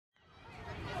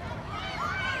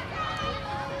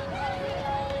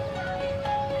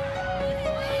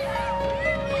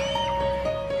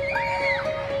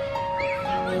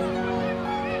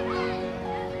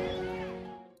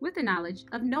knowledge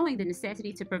of knowing the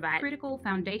necessity to provide critical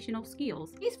foundational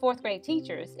skills. These fourth grade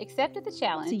teachers accepted the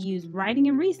challenge to use writing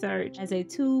and research as a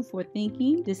tool for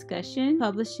thinking, discussion,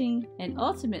 publishing, and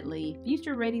ultimately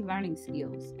future-ready learning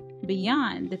skills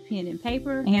beyond the pen and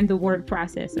paper and the word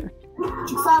processor.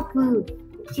 Chickasaw food.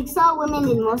 Chickasaw women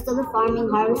did most of the farming,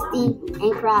 harvesting,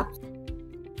 and crops.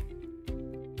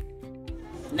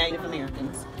 Native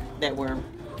Americans that were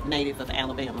native of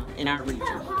Alabama in our region.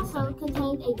 Household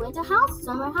contained a winter house,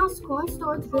 summer house, corn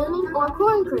storage building, or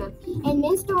corn crib, and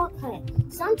menstrual hut.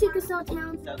 Some Chickasaw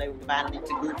towns. So they were divided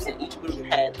into groups, and each group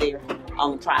had their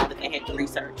own tribe that they had to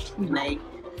research. And they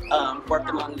worked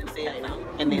among themselves,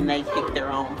 and then they picked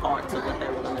their own parts of what they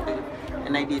were going to do,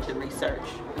 and they did the research.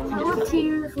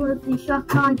 Volunteers were the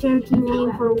Choctaw Cherokee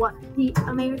name for what the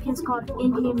Americans called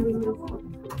Indian removal.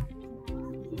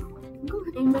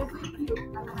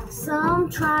 Some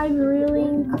tribe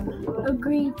ruling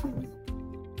agreed to this.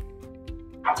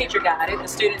 Teacher guided the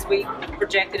students. We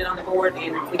projected it on the board,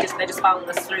 and they just followed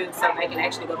us through, so they can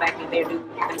actually go back in there and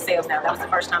do it themselves. Now that was the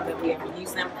first time that we ever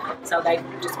used them, so they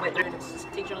just went through the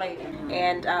teacher led.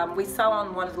 And we saw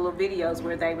on one of the little videos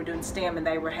where they were doing STEM, and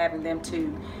they were having them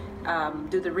to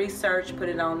do the research, put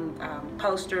it on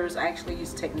posters, actually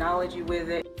use technology with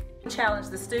it. We challenged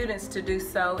the students to do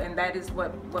so, and that is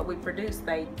what we produced.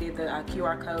 They did the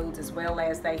QR codes, as well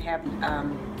as they have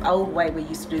old way we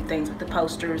used to do things with the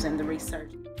posters and the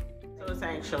research. So it's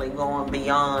actually going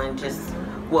beyond just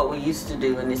what we used to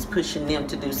do, and it's pushing them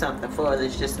to do something further.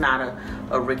 It's just not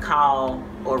a recall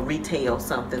or retell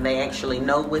something. They actually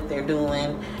know what they're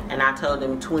doing, and I told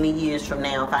them 20 years from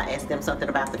now, if I ask them something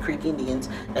about the Creek Indians,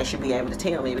 they should be able to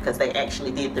tell me because they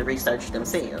actually did the research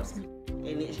themselves.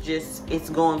 And it's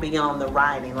going beyond the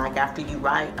writing. Like after you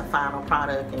write a final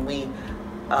product, and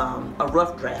a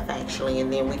rough draft actually,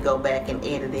 and then we go back and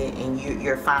edit it, and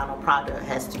your final product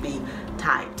has to be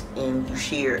typed and you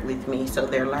share it with me. So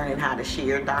they're learning how to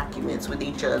share documents with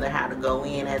each other, how to go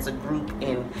in as a group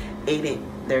and edit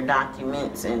their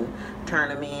documents and turn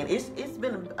them in. It's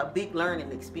been a big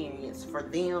learning experience for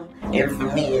them and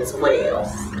for me as well.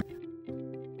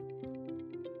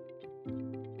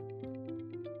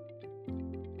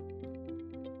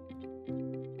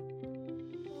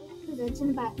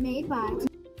 Made by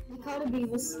Dakota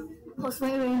Beavis,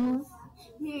 Josue Ramos,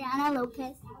 Mariana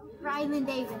Lopez, Ryland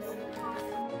Davis.